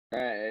All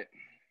right.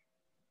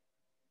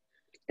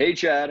 Hey,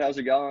 Chad, how's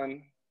it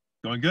going?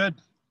 Going good.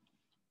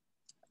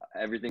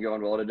 Everything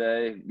going well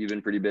today? You've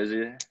been pretty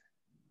busy?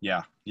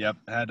 Yeah. Yep.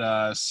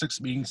 Had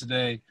 6 meetings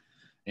today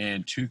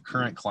and 2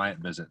 current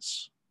client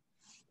visits.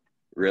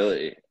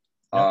 Really?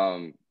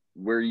 Yep.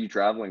 Where are you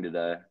traveling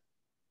today?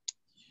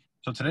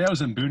 So today I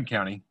was in Boone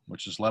County,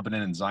 which is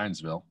Lebanon and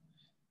Zionsville.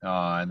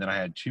 And then I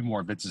had 2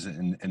 more visits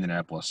in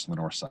Indianapolis on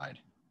the north side.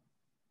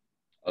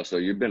 Oh, so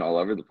you've been all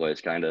over the place,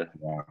 kind of.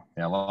 Yeah.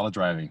 Yeah. A lot of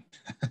driving.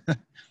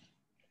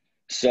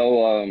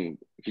 So,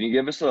 can you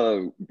give us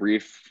a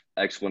brief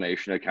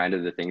explanation of kind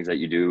of the things that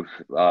you do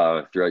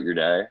throughout your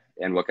day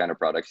and what kind of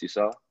products you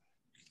sell?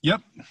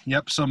 Yep.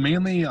 Yep. So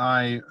mainly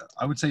I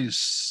would say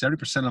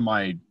 70% of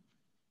my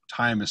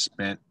time is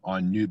spent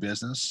on new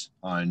business,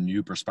 on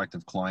new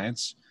prospective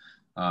clients.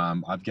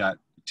 I've got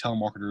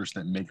telemarketers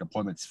that make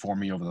appointments for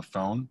me over the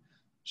phone.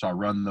 So I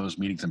run those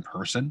meetings in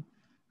person.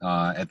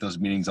 At those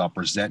meetings, I'll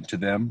present to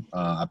them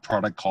a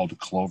product called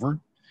Clover,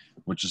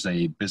 which is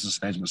a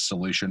business management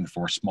solution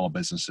for small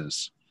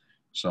businesses.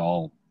 So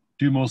I'll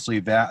do mostly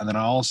that. And then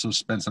I also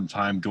spend some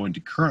time going to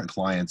current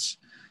clients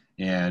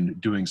and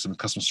doing some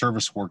customer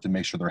service work to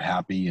make sure they're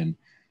happy and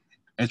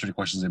answer the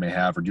questions they may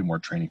have or do more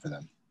training for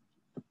them.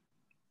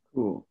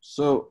 Cool.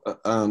 So,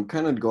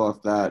 kind of to go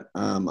off that,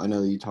 I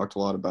know that you talked a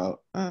lot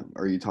about,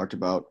 or you talked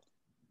about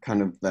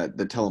kind of that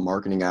the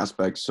telemarketing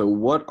aspect. So,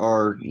 what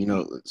are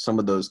some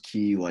of those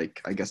key,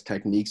 like I guess,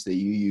 techniques that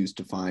you use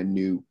to find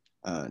new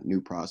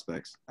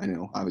prospects? I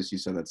know, obviously, you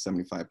said that's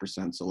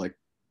 75%. So, like,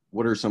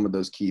 what are some of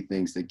those key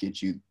things that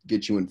get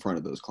you in front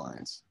of those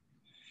clients?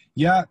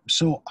 Yeah,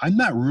 so I'm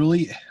not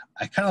really,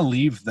 I kind of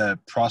leave the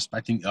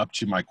prospecting up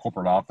to my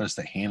corporate office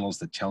that handles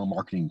the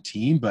telemarketing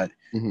team. But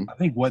Hmm. I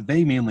think what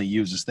they mainly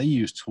use is they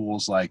use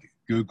tools like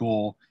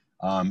Google,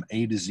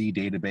 A to Z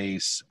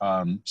database,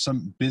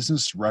 some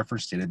business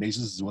reference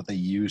databases is what they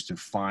use to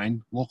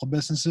find local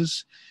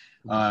businesses.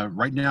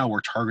 Right now,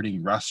 we're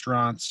targeting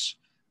restaurants,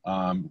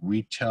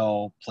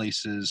 retail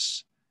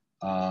places,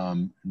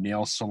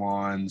 nail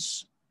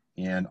salons,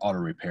 and auto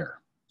repair.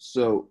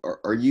 So,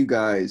 are you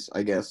guys,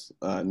 I guess,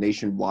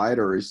 nationwide,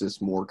 or is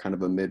this more kind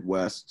of a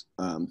Midwest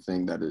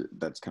thing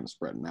that's kind of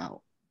spreading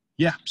out?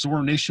 Yeah, so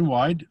we're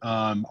nationwide.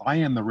 I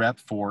am the rep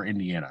for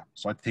Indiana,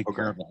 so I take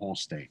care Okay. of the whole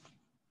state.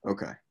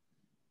 Okay.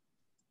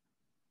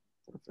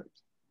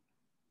 Perfect.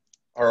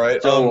 All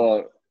right.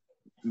 So,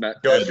 Go ahead,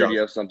 Esther, do John. you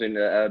have something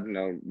to add?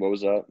 No, what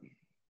was that?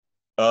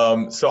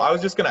 So I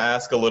was just going to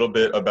ask a little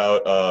bit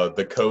about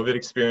the COVID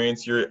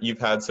experience you've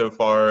had so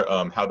far,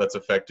 how that's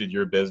affected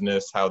your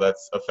business, how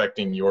that's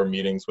affecting your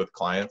meetings with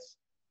clients.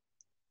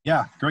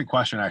 Yeah, great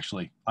question,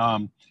 actually.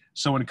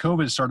 So when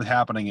COVID started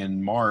happening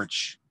in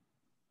March,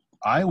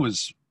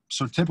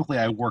 so typically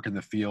I work in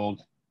the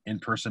field,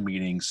 in-person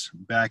meetings.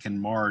 Back in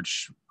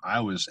March, I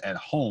was at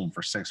home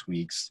for 6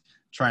 weeks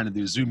trying to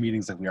do Zoom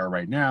meetings like we are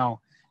right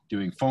now,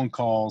 doing phone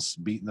calls,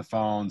 beating the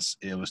phones.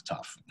 It was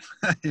tough.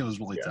 It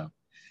was really Yeah.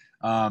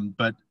 tough.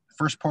 But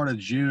first part of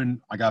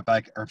June, I got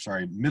back, or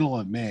sorry, middle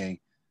of May,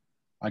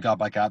 I got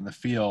back out in the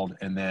field.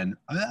 And then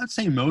I'd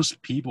say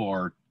most people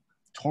are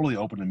totally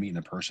open to meeting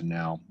in person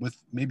now, with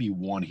maybe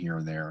one here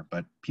and there,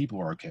 but people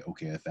are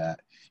okay with that.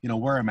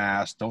 Wear a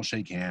mask, don't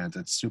shake hands.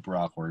 It's super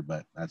awkward,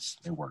 but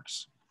it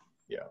works.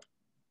 Yeah.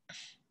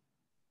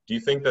 Do you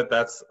think that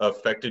that's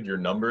affected your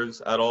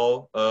numbers at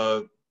all,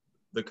 the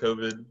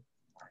COVID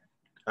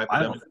I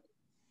epidemic? don't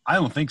I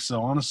don't think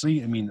so,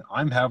 honestly. I mean,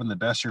 I'm having the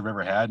best year I've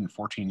ever had in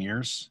 14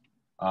 years.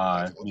 That's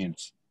I awesome. mean,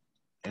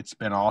 it's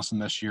been awesome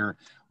this year.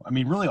 I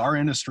mean, really, our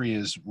industry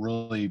is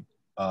really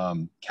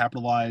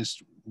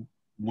capitalized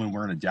when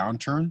we're in a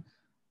downturn.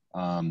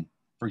 Um,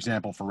 for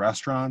example, for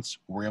restaurants,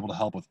 we're able to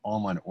help with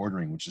online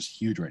ordering, which is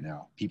huge right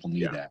now. People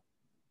need Yeah, that.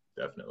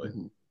 definitely.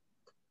 Mhm.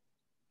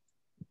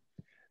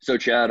 So,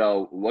 Chad,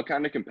 what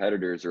kind of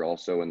competitors are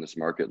also in this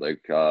market?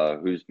 Like,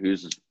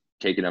 who's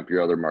taking up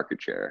your other market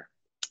share?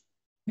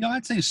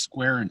 I'd say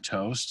Square and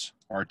Toast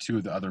are two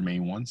of the other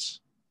main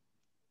ones.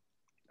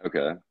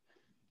 Okay.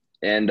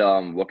 And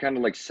what kind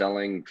of like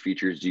selling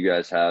features do you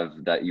guys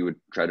have that you would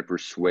try to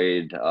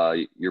persuade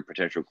your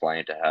potential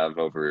client to have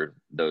over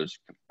those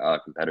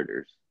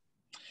competitors?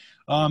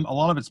 A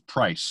lot of it's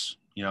price.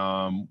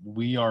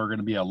 We are going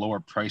to be a lower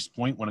price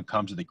point when it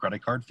comes to the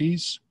credit card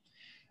fees.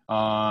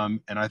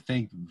 And I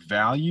think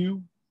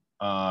value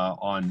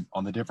on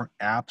the different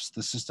apps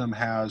the system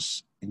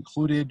has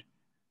included,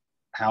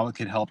 how it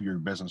can help your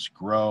business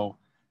grow.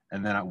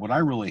 And then what I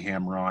really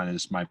hammer on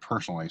is my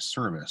personalized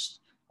service.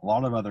 A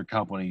lot of other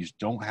companies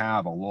don't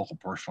have a local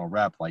personal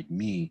rep like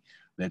me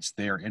that's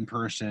there in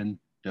person,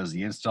 does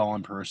the install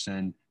in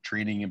person,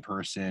 training in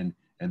person,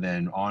 and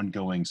then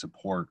ongoing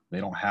support.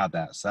 They don't have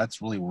that. So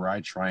that's really where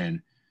I try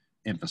and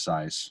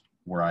emphasize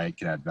where I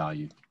can add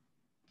value.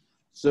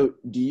 So,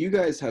 do you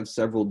guys have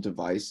several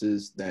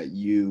devices that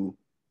you,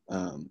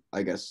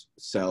 I guess,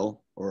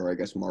 sell or I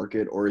guess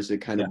market, or is it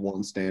kind Yeah. of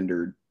one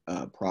standard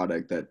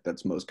product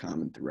that's most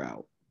common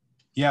throughout?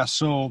 Yeah.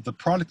 So the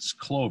product is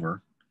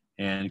Clover.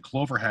 And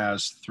Clover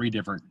has 3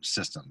 different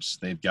systems.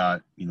 They've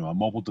got, a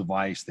mobile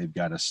device, they've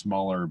got a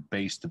smaller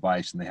base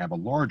device, and they have a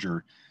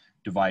larger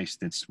device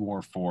that's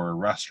more for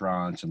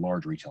restaurants and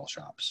large retail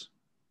shops.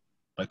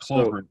 But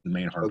Clover is the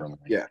main hardware line.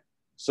 Yeah.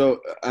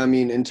 So, I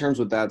mean, in terms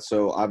with that,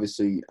 so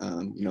obviously,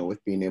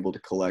 with being able to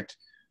collect,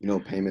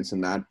 payments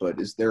and that,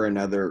 but is there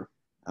another,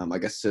 I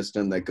guess,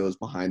 system that goes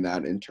behind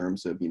that in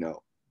terms of,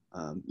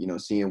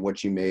 seeing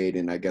what you made,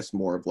 and I guess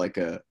more of like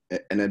an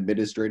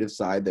administrative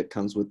side that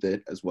comes with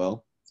it as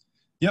well?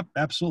 Yep,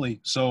 absolutely.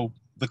 So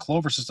the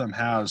Clover system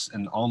has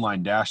an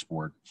online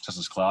dashboard, just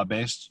as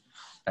cloud-based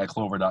at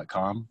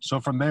clover.com. So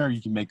from there,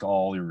 you can make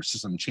all your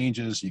system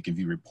changes. You can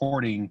view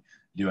reporting,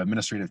 do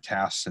administrative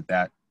tasks at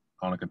that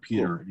on a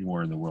computer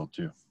anywhere in the world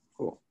too.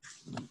 Cool.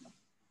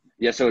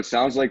 Yeah, so it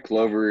sounds like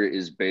Clover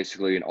is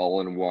basically an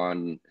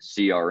all-in-one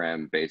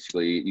CRM.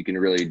 Basically, you can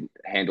really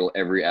handle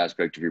every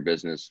aspect of your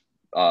business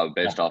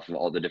based off of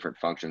all the different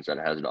functions that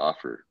it has to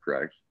offer,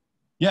 correct?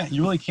 Yeah,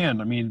 you really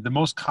can. I mean, the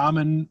most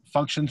common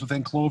functions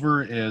within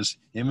Clover is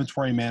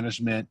inventory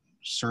management,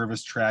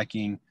 service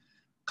tracking,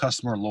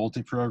 customer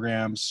loyalty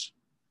programs,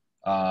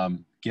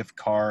 gift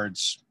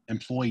cards,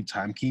 employee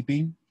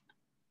timekeeping,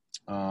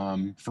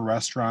 for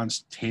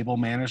restaurants, table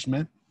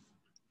management.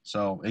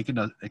 So it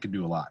can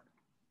do a lot.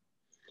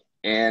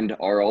 And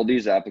are all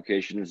these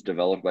applications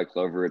developed by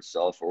Clover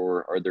itself,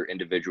 or are there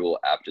individual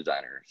app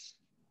designers?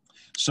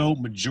 So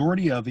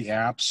majority of the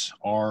apps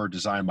are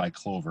designed by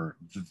Clover.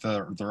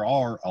 There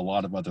are a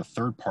lot of other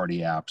third-party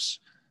apps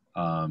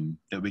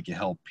that we can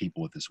help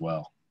people with as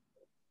well.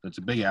 It's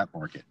a big app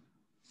market.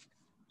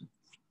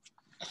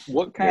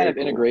 What kind of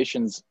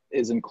integrations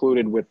is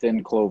included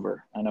within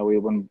Clover? I know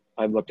when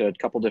I've looked at a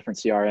couple different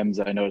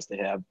CRMs, I noticed they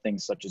have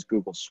things such as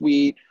Google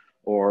Suite,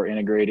 or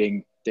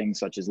integrating things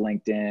such as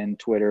LinkedIn,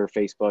 Twitter,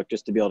 Facebook,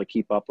 just to be able to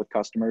keep up with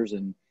customers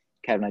and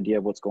have an idea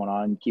of what's going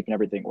on, keeping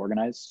everything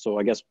organized. So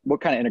I guess what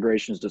kind of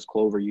integrations does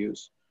Clover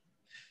use?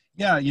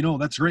 Yeah,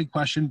 that's a great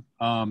question.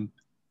 Some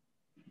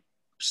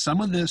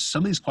of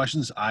these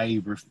questions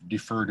I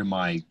defer to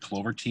my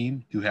Clover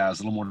team, who has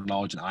a little more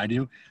knowledge than I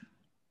do.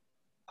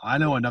 I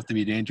know enough to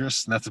be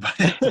dangerous, and that's about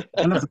it.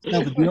 I don't know if it's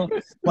not the deal,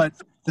 but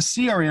the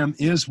CRM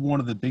is one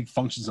of the big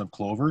functions of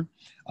Clover.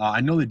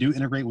 I know they do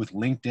integrate with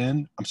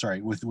LinkedIn. I'm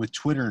sorry, with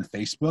Twitter and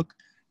Facebook.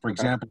 For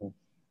example,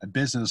 a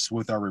business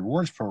with our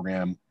rewards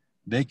program,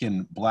 they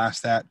can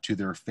blast that to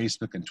their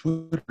Facebook and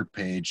Twitter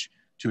page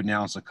to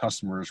announce to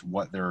customers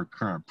what their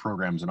current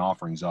programs and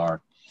offerings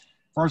are.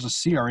 As far as the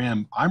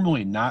CRM, I'm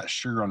really not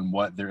sure on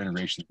what their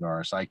integrations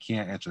are, so I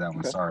can't answer that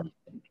one. Sorry.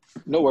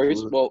 No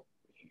worries. Well,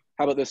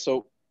 how about this?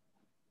 So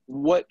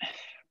what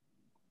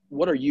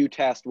are you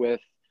tasked with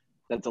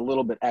that's a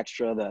little bit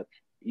extra that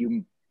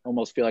you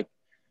almost feel like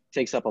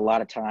takes up a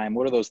lot of time?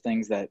 What are those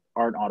things that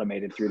aren't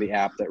automated through the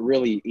app that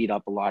really eat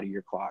up a lot of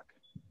your clock?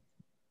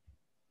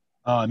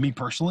 Me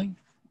personally?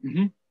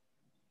 Mm-hmm.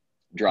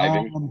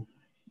 Driving.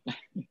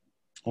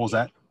 What was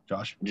that,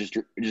 Josh? Just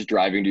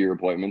driving to your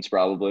appointments,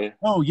 probably.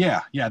 Oh,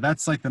 yeah. Yeah,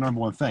 that's like the number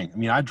one thing. I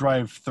mean, I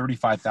drive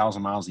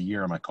 35,000 miles a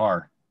year in my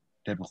car,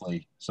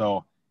 typically.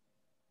 So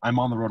I'm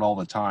on the road all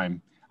the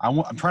time. I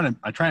try to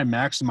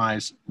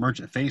maximize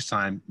merchant face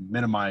time,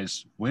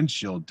 minimize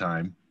windshield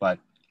time, but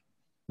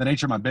the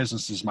nature of my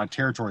business is my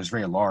territory is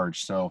very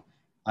large, so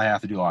I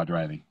have to do a lot of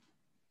driving.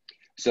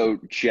 So,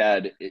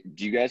 Chad,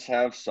 do you guys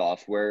have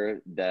software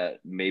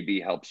that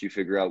maybe helps you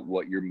figure out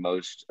what your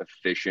most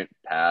efficient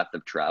path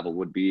of travel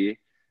would be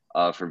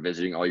for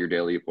visiting all your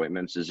daily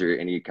appointments? Is there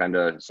any kind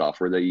of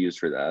software that you use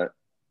for that?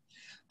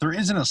 There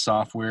isn't a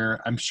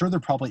software. I'm sure there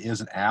probably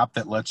is an app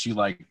that lets you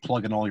like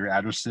plug in all your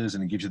addresses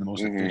and it gives you the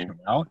most efficient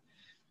route.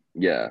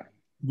 Yeah.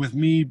 With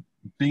me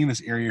being in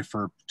this area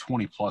for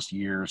 20 plus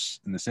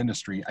years in this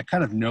industry, I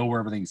kind of know where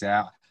everything's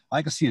at.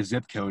 I can see a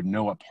zip code and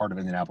know what part of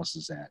Indianapolis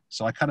is at.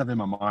 So I kind of in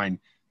my mind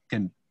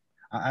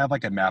I have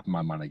like a map in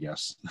my mind, I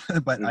guess,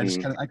 but I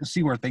can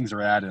see where things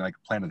are at and I can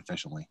plan it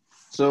efficiently.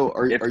 So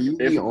are you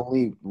the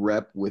only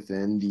rep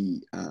within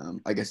the,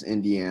 I guess,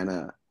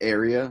 Indiana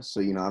area?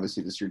 So,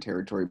 obviously this is your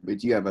territory, but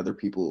do you have other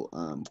people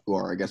who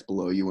are, I guess,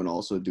 below you and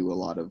also do a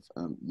lot of,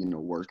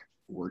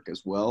 work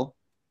as well?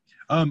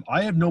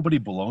 I have nobody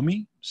below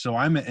me, so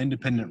I'm an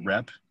independent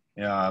rep.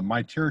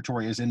 My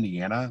territory is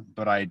Indiana,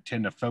 but I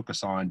tend to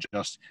focus on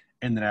just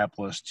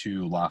Indianapolis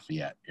to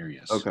Lafayette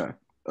areas.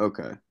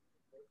 Okay.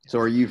 So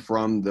are you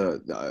from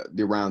the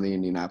around the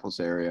Indianapolis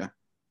area?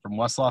 From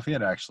West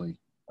Lafayette, actually.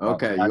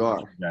 Okay, you are.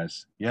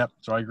 Guys. Yep.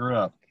 So I grew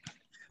up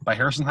by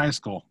Harrison High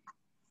School.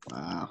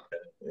 Wow.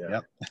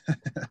 Yeah.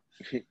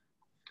 Yep.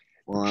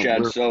 Well,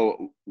 Chad,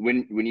 so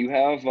when you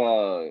have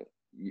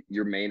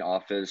your main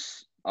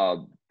office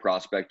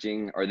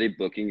prospecting, are they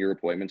booking your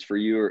appointments for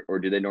you, or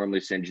do they normally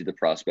send you the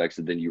prospects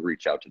and then you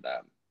reach out to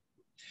them?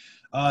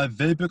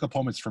 They book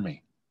appointments for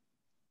me.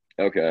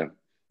 Okay.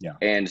 Yeah.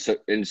 And so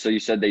you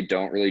said they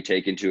don't really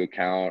take into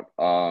account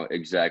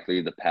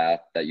exactly the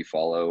path that you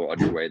follow on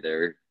your way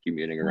there,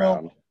 commuting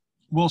around.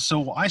 Well,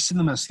 so I send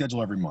them a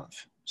schedule every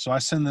month. So I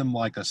send them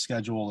like a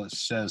schedule that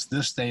says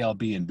this day I'll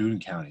be in Boone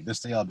County,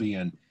 this day I'll be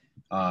in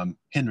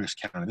Hendricks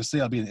County. Let's say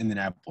I'll be in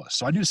Indianapolis.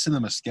 So I do send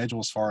them a schedule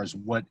as far as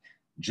what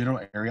general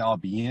area I'll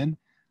be in.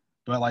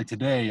 But like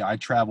today, I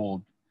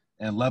traveled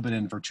in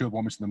Lebanon for 2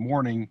 appointments in the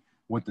morning,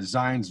 went to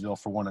Zionsville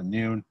for 1 at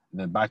noon, and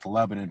then back to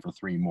Lebanon for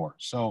 3 more.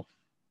 So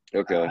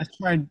Okay.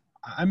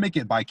 I make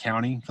it by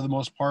county for the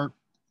most part.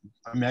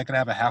 I mean, I could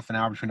have a half an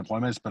hour between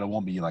appointments, but it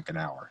won't be like an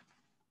hour.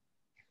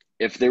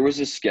 If there was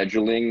a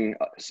scheduling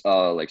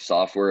like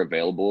software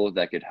available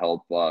that could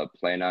help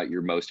plan out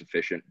your most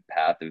efficient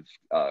path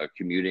of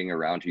commuting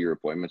around to your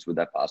appointments, would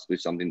that possibly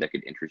something that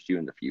could interest you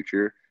in the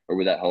future, or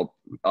would that help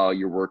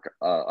your work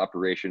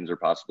operations or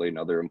possibly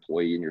another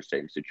employee in your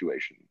same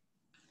situation?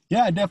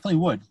 Yeah, it definitely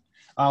would.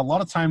 A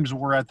lot of times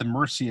we're at the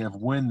mercy of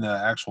when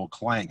the actual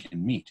client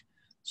can meet.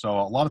 So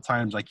a lot of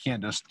times I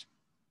can't just,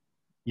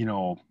 a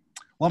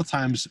lot of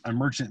times a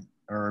merchant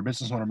or a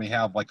business owner may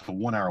have like a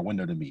 1 hour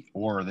window to meet,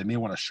 or they may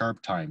want a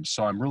sharp time.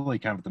 So I'm really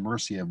kind of at the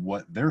mercy of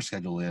what their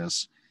schedule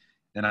is,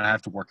 and I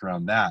have to work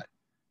around that.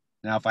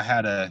 Now, if I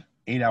had a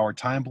 8-hour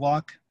time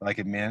block that I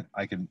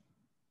could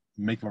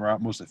make my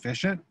route most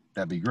efficient,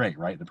 that'd be great,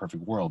 right? In the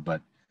perfect world.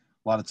 But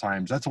a lot of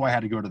times that's why I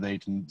had to go to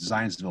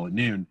Zionsville at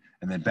noon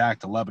and then back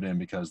to Lebanon,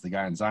 because the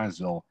guy in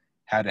Zionsville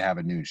had to have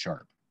a noon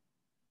sharp.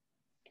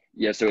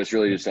 Yeah, so it's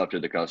really just up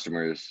to the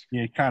customers.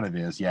 Yeah, it kind of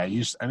is. Yeah, if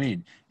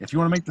you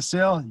want to make the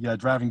sale, you got to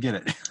drive and get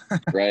it.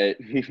 Right.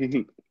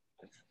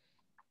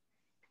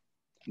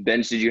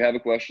 Ben, did you have a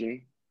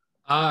question?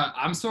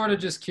 I'm sort of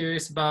just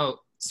curious about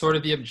sort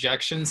of the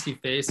objections he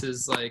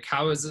faces. Like,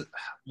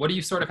 what do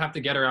you sort of have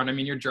to get around? I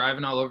mean, you're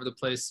driving all over the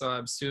place, so I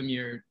assume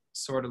you're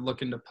sort of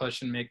looking to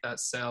push and make that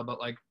sale, but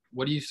like,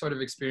 what do you sort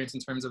of experience in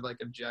terms of like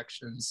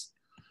objections?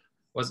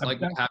 What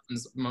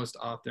happens most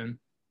often?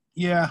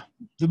 Yeah,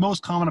 the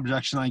most common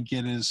objection I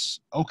get is,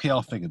 okay,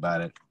 I'll think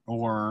about it,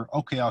 or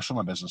okay, I'll show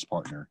my business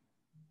partner.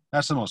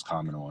 That's the most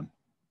common one.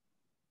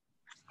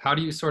 How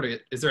do you is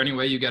there any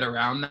way you get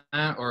around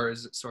that, or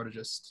is it sort of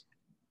just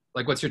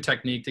like, what's your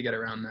technique to get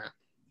around that?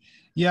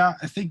 Yeah,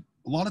 I think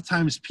a lot of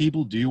times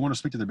people do want to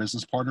speak to their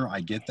business partner.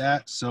 I get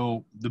that.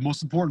 So the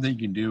most important thing you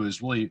can do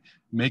is really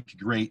make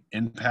great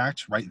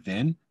impact right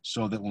then,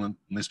 so that when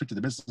they speak to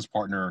the business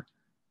partner,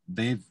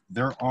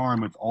 they're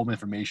armed with all the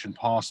information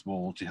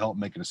possible to help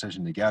make a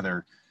decision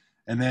together.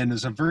 And then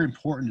it's very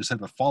important to set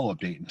up a follow-up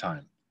date and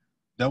time.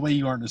 That way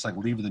you aren't just like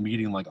leaving the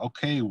meeting like,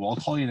 okay, well, I'll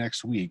call you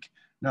next week.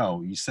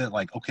 No, you said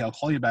like, okay, I'll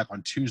call you back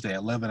on Tuesday at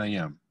 11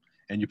 a.m.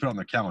 and you put it on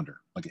their calendar,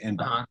 like an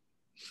invite.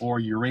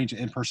 Or you arrange an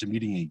in-person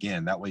meeting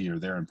again. That way you're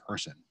there in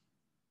person.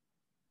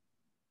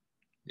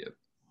 Yep.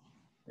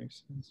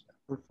 Makes sense.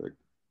 Perfect.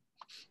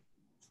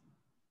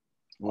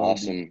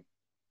 Awesome.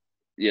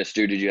 Yeah,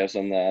 Stu, did you have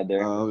something to add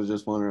there? I was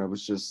just wondering. I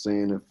was just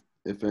saying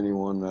if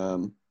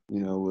anyone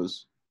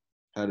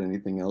had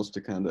anything else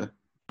to kind of.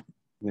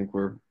 I think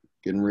we're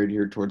getting ready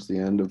here towards the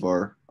end of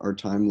our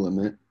time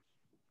limit.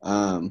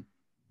 But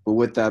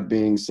with that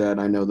being said,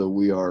 I know that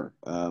we are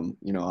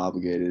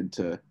obligated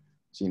to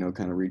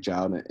kind of reach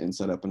out and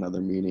set up another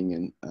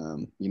meeting,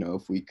 and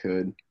if we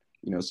could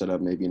set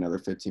up maybe another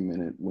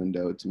 15-minute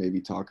window to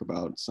maybe talk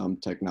about some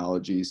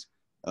technologies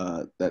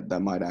that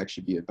might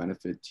actually be a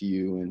benefit to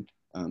you and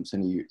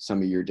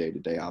some of your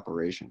day-to-day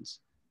operations.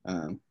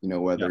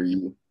 Whether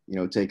you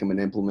take them and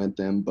implement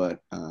them,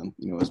 but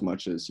as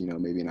much as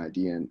maybe an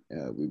idea, and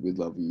we'd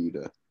love you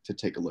to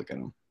take a look at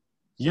them.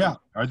 Yeah.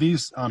 Are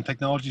these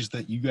technologies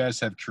that you guys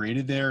have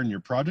created there in your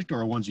project,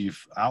 or ones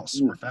you've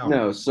outsourced or found?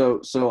 No.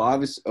 So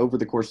obviously over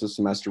the course of the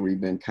semester, we've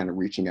been kind of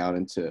reaching out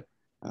into,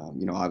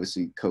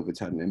 obviously COVID's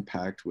had an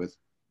impact with,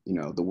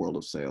 the world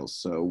of sales.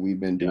 So we've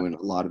been doing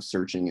a lot of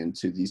searching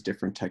into these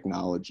different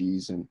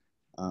technologies and,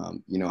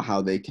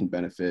 how they can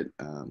benefit,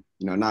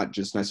 not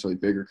just necessarily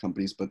bigger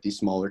companies, but these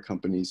smaller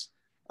companies,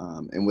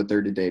 and with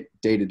their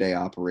day-to-day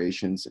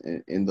operations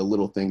and the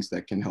little things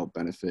that can help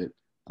benefit,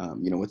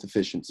 with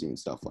efficiency and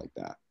stuff like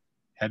that.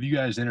 Have you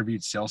guys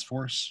interviewed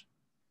Salesforce?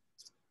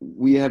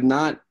 We have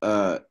not,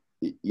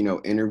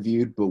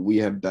 interviewed, but we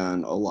have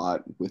done a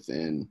lot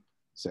within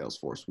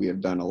Salesforce. We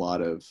have done a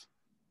lot of,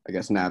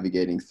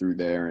 navigating through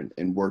there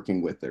and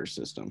working with their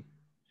system.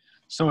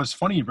 So it's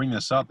funny you bring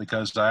this up,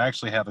 because I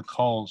actually have a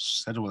call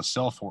scheduled with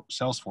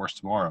Salesforce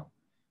tomorrow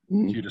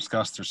to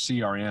discuss their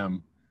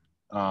CRM.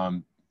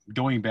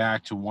 Going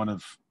back to one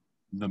of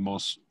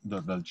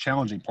the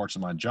challenging parts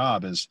of my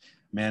job is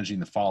managing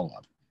the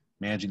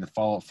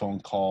follow-up phone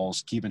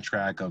calls, keeping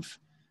track of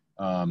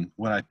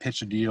when I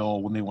pitch a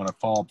deal, when they want a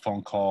follow-up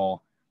phone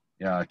call,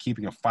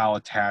 keeping a file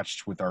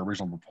attached with our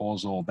original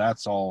proposal.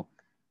 That's all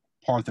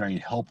part that I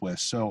need help with.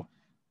 So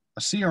a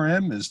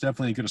CRM is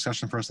definitely a good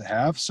discussion for us to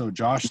have. So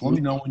Josh, let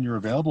me know when you're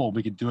available.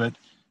 We could do it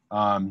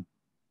probably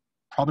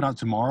not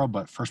tomorrow,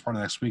 but first part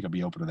of next week, I'll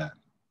be open to that.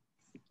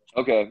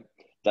 Okay.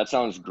 That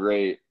sounds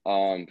great.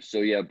 So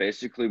yeah,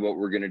 basically what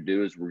we're going to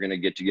do is we're going to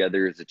get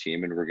together as a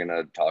team and we're going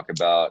to talk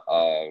about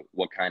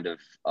what kind of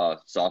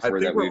software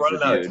that we've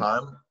reviewed.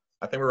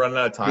 I think we're running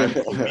out of time.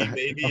 So we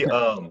maybe,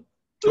 can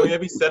we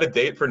maybe set a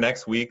date for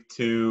next week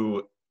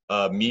to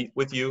meet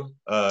with you,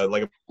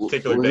 like a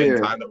particular day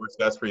and time that works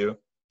best for you?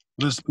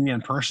 Will this be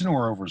in person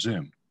or over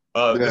Zoom?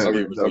 This will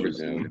be Over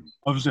Zoom.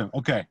 Over Zoom.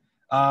 Okay.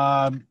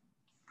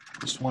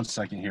 Just 1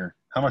 second here.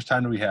 How much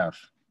time do we have?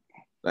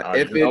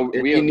 If we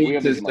you have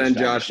need to as much send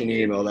time Josh as an we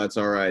need. email, that's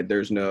all right.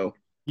 There's no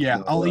Yeah,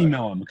 No I'll rush.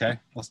 email him. Okay,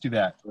 let's do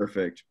that.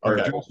 perfect. Or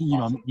Okay. Josh,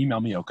 email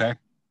me. Okay.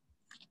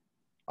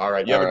 All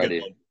right. You have a Alrighty.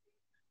 good one.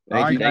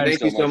 Thank All you. right, guys.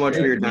 Thank you so much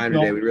for your Thank time you.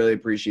 today. We really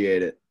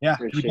appreciate it. Yeah,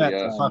 you Appreciate bet.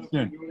 it. Talk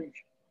soon.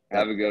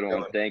 Have a good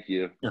one. Thank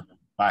you.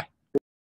 Bye.